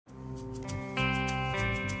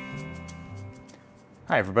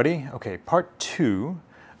Hi everybody. Okay, part two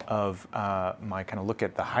of my kind of look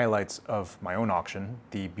at the highlights of my own auction,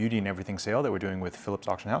 the Beauty and Everything sale that we're doing with Phillips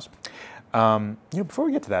Auction House. Before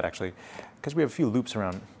we get to that actually, because we have a few loops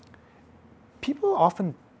around, people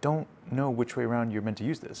often don't know which way around you're meant to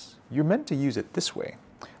use this. You're meant to use it this way.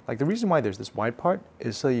 Like the reason why there's this wide part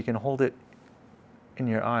is so you can hold it in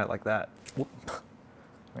your eye like that.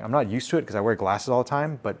 I'm not used to it because I wear glasses all the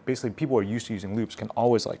time, but basically people who are used to using loops can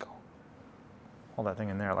always like hold that thing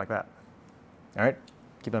in there like that. All right,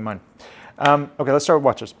 keep that in mind. Okay, let's start with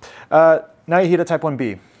watches. Naoya Hida Type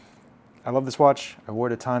 1B. I love this watch. I wore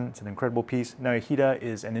it a ton. It's an incredible piece. Naoya Hida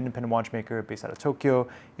is an independent watchmaker based out of Tokyo.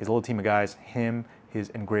 He has a little team of guys, him, his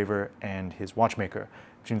engraver, and his watchmaker.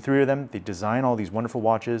 Between the three of them, they design all these wonderful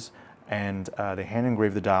watches and they hand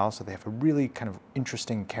engrave the dial, so they have a really kind of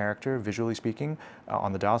interesting character, visually speaking,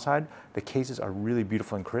 on the dial side. The cases are really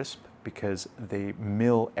beautiful and crisp because they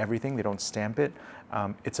mill everything, they don't stamp it.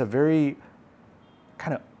 It's a very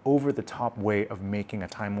kind of over-the-top way of making a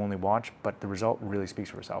time-only watch, but the result really speaks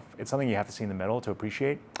for itself. It's something you have to see in the metal to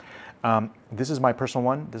appreciate. This is my personal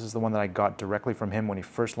one. This is the one that I got directly from him when he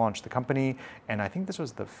first launched the company, and I think this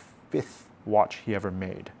was the 5th watch he ever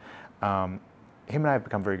made. Him and I have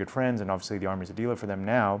become very good friends, and obviously the Armoury's a dealer for them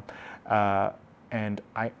now. And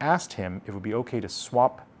I asked him if it would be okay to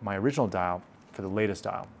swap my original dial for the latest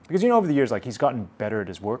dial. Because over the years, like he's gotten better at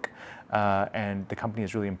his work and the company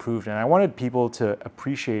has really improved. And I wanted people to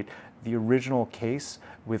appreciate the original case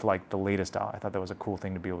with like the latest dial. I thought that was a cool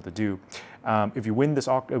thing to be able to do. If you win this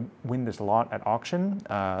lot at auction,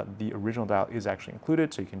 the original dial is actually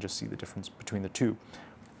included, so you can just see the difference between the two.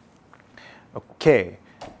 Okay,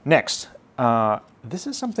 next. This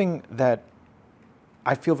is something that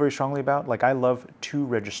I feel very strongly about. Like I love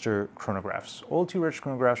two-register chronographs. Old two-register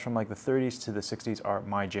chronographs from like the 30s to the 60s are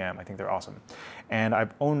my jam. I think they're awesome. And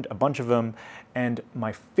I've owned a bunch of them. And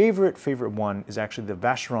my favorite one is actually the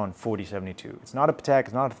Vacheron 4072. It's not a Patek,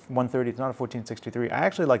 it's not a 130, it's not a 1463. I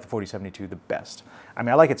actually like the 4072 the best. I mean,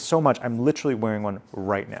 I like it so much, I'm literally wearing one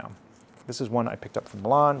right now. This is one I picked up from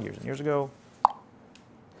Milan years and years ago.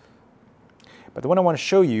 But the one I want to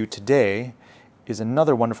show you today is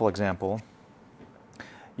another wonderful example.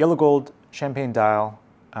 Yellow gold, champagne dial,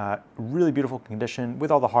 really beautiful condition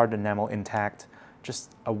with all the hard enamel intact.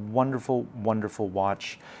 Just a wonderful, wonderful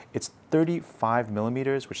watch. It's 35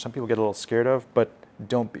 millimeters, which some people get a little scared of, but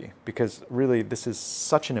don't be, because really this is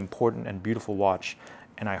such an important and beautiful watch,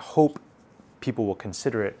 and I hope people will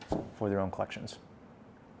consider it for their own collections.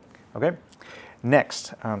 Okay,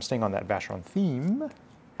 next, staying on that Vacheron theme.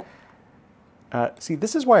 See,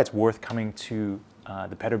 this is why it's worth coming to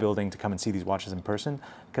the Petter building to come and see these watches in person,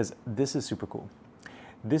 because this is super cool.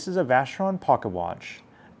 This is a Vacheron pocket watch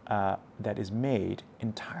that is made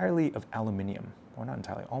entirely of aluminium. Or not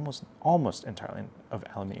entirely, almost entirely of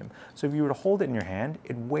aluminium. So if you were to hold it in your hand,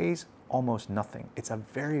 it weighs almost nothing. It's a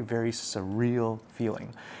very, very surreal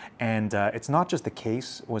feeling. And it's not just the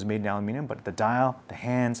case was made in aluminium, but the dial, the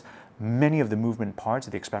hands, many of the movement parts,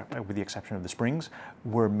 with the exception of the springs,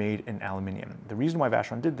 were made in aluminium. The reason why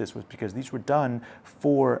Vacheron did this was because these were done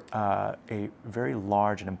for a very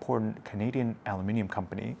large and important Canadian aluminium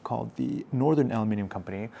company called the Northern Aluminium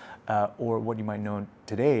Company, or what you might know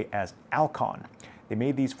today as Alcon. They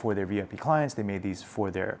made these for their VIP clients. They made these for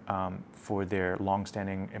their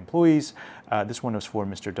long-standing employees. This one was for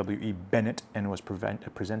Mr. W.E. Bennett and was presented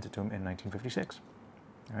to him in 1956.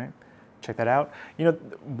 All right. Check that out.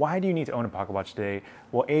 Why do you need to own a pocket watch today?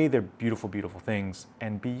 Well, A, they're beautiful, beautiful things,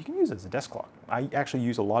 and B, you can use it as a desk clock. I actually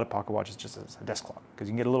use a lot of pocket watches just as a desk clock because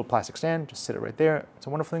you can get a little plastic stand, just sit it right there. It's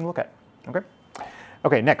a wonderful thing to look at. Okay.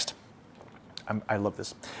 Okay, next. I love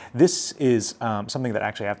this. This is something that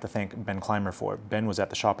actually I have to thank Ben Clymer for. Ben was at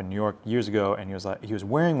the shop in New York years ago, and he was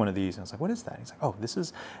wearing one of these, and I was like, what is that? He's like, oh, this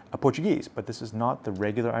is a Portuguese, but this is not the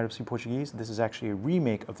regular IWC Portuguese. This is actually a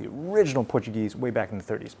remake of the original Portuguese way back in the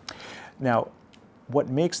 30s. Now, what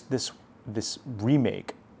makes this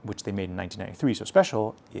remake, which they made in 1993, so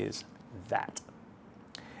special is that.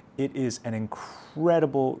 It is an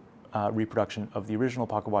incredible reproduction of the original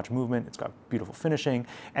pocket watch movement. It's got beautiful finishing,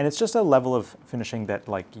 and it's just a level of finishing that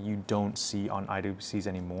like you don't see on IWCs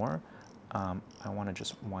anymore. I want to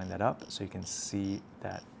just wind that up so you can see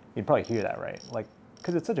that. You'd probably hear that, right? Like,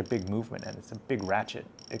 because it's such a big movement and it's a big ratchet.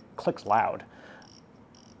 It clicks loud.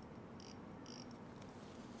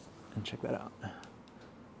 And check that out.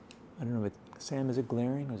 I don't know if Sam, is it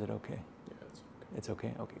glaring or is it okay? Yeah, it's okay. It's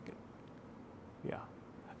okay? Okay, good. Yeah.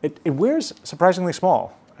 It wears surprisingly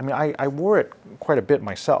small. I mean, I wore it quite a bit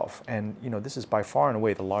myself, and this is by far and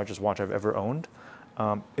away the largest watch I've ever owned.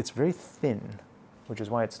 It's very thin, which is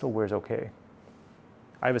why it still wears okay.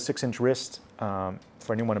 I have a 6-inch wrist.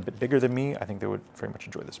 For anyone a bit bigger than me, I think they would very much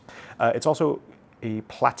enjoy this. It's also a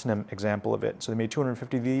platinum example of it. So they made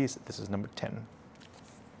 250 of these. This is number 10.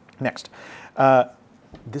 Next.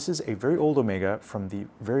 This is a very old Omega from the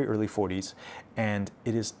very early 40s, and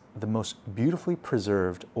it is the most beautifully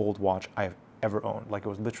preserved old watch I've ever owned. Like, it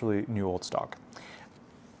was literally new old stock.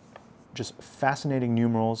 Just fascinating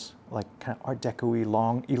numerals, like kind of Art Deco-y,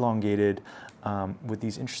 long, elongated, with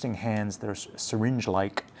these interesting hands that are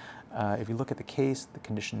syringe-like. If you look at the case, the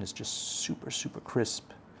condition is just super, super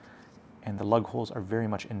crisp, and the lug holes are very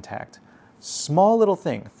much intact. Small little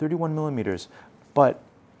thing, 31 millimeters, but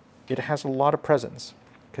it has a lot of presence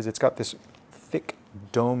because it's got this thick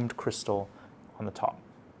domed crystal on the top.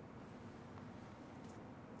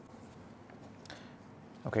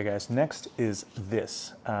 Okay guys, next is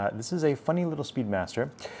this. This is a funny little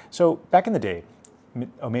Speedmaster. So back in the day,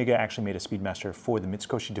 Omega actually made a Speedmaster for the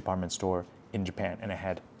Mitsukoshi department store in Japan, and it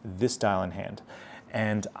had this dial in hand.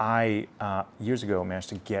 And I, years ago, managed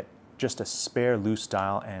to get just a spare loose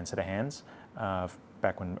dial and set of hands,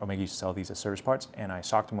 back when Omega used to sell these as service parts, and I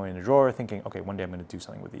socked them away in the drawer thinking, okay, one day I'm going to do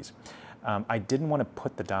something with these. I didn't want to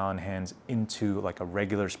put the dial in hands into like a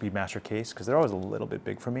regular Speedmaster case because they're always a little bit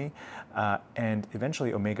big for me. And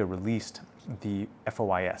eventually Omega released the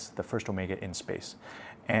FOIS, the first Omega in space.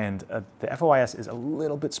 And the FOIS is a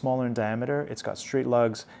little bit smaller in diameter. It's got straight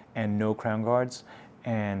lugs and no crown guards.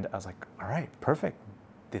 And I was like, all right, perfect.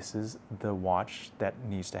 This is the watch that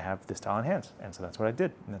needs to have this dial in hands. And so that's what I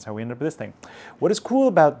did. And that's how we ended up with this thing. What is cool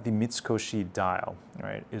about the Mitsukoshi dial,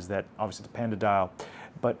 right, is that obviously it's a panda dial,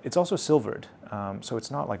 but it's also silvered. So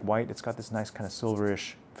it's not like white. It's got this nice kind of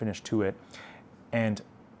silverish finish to it. And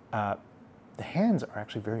the hands are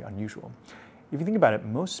actually very unusual. If you think about it,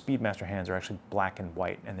 most Speedmaster hands are actually black and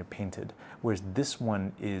white and they're painted, whereas this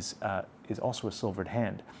one is also a silvered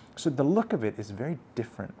hand. So the look of it is very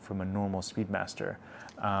different from a normal Speedmaster.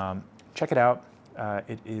 Check it out.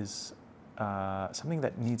 It is something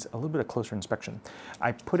that needs a little bit of closer inspection.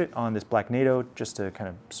 I put it on this black NATO just to kind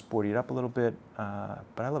of sporty it up a little bit,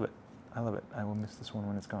 but I love it. I love it. I will miss this one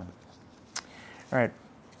when it's gone. All right.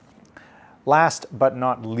 Last but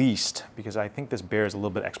not least, because I think this bears a little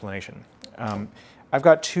bit of explanation. I've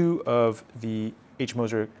got two of the H.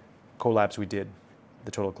 Moser collabs we did,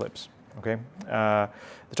 the Total Eclipse. Okay, the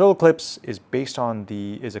Total Eclipse is based on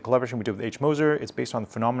is a collaboration we did with H. Moser. It's based on the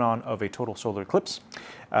phenomenon of a total solar eclipse.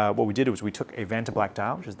 What we did was we took a Vanta black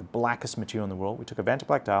dial, which is the blackest material in the world. We took a Vanta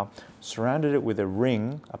black dial, surrounded it with a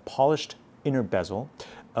ring, a polished inner bezel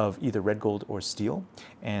of either red gold or steel.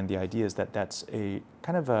 And the idea is that that's a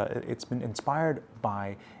kind of it's been inspired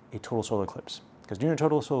by a total solar eclipse. Because during a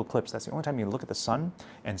total solar eclipse, that's the only time you look at the sun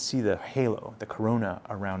and see the halo, the corona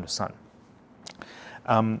around the sun.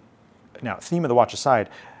 Now, theme of the watch aside,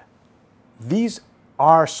 these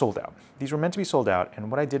are sold out. These were meant to be sold out,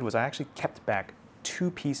 and what I did was I actually kept back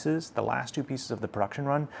two pieces, the last two pieces of the production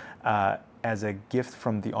run, as a gift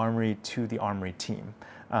from the Armoury to the Armoury team.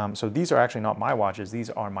 So these are actually not my watches,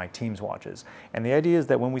 these are my team's watches. And the idea is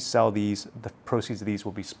that when we sell these, the proceeds of these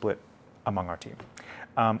will be split among our team.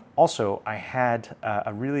 Also, I had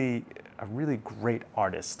a really great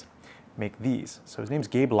artist make these. So his name's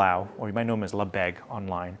Gabe Lau, or you might know him as Labeg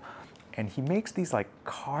online. And he makes these like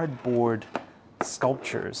cardboard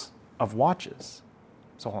sculptures of watches.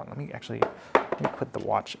 So hold on, let me put the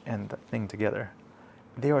watch and the thing together.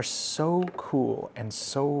 They are so cool and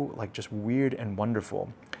so like just weird and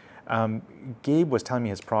wonderful. Gabe was telling me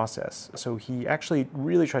his process. So he actually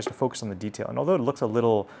really tries to focus on the detail. And although it looks a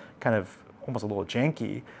little kind of almost a little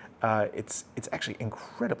janky, it's actually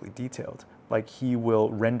incredibly detailed. Like, he will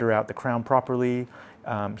render out the crown properly.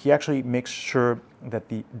 He actually makes sure that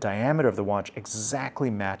the diameter of the watch exactly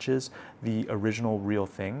matches the original real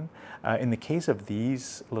thing. In the case of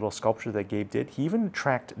these little sculptures that Gabe did, he even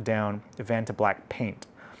tracked down Vanta black paint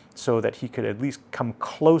so that he could at least come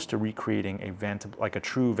close to recreating a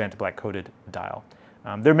true Vanta black coated dial.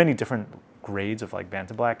 There are many different grades of like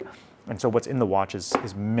Vanta black, and so what's in the watch is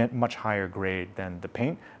much higher grade than the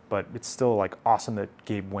paint, but it's still like awesome that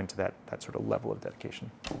Gabe went to that sort of level of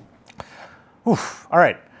dedication. Oof. All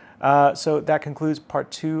right, so that concludes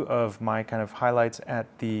part 2 of my kind of highlights at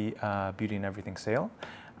the Beauty and Everything sale.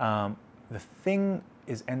 The thing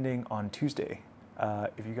is ending on Tuesday.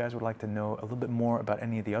 If you guys would like to know a little bit more about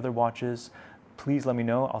any of the other watches, please let me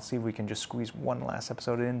know. I'll see if we can just squeeze one last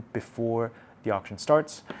episode in before the auction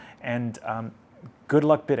starts. And good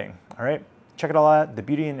luck bidding, all right? Check it all out,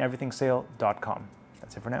 thebeautyandeverythingsale.com.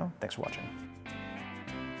 That's it for now. Thanks for watching.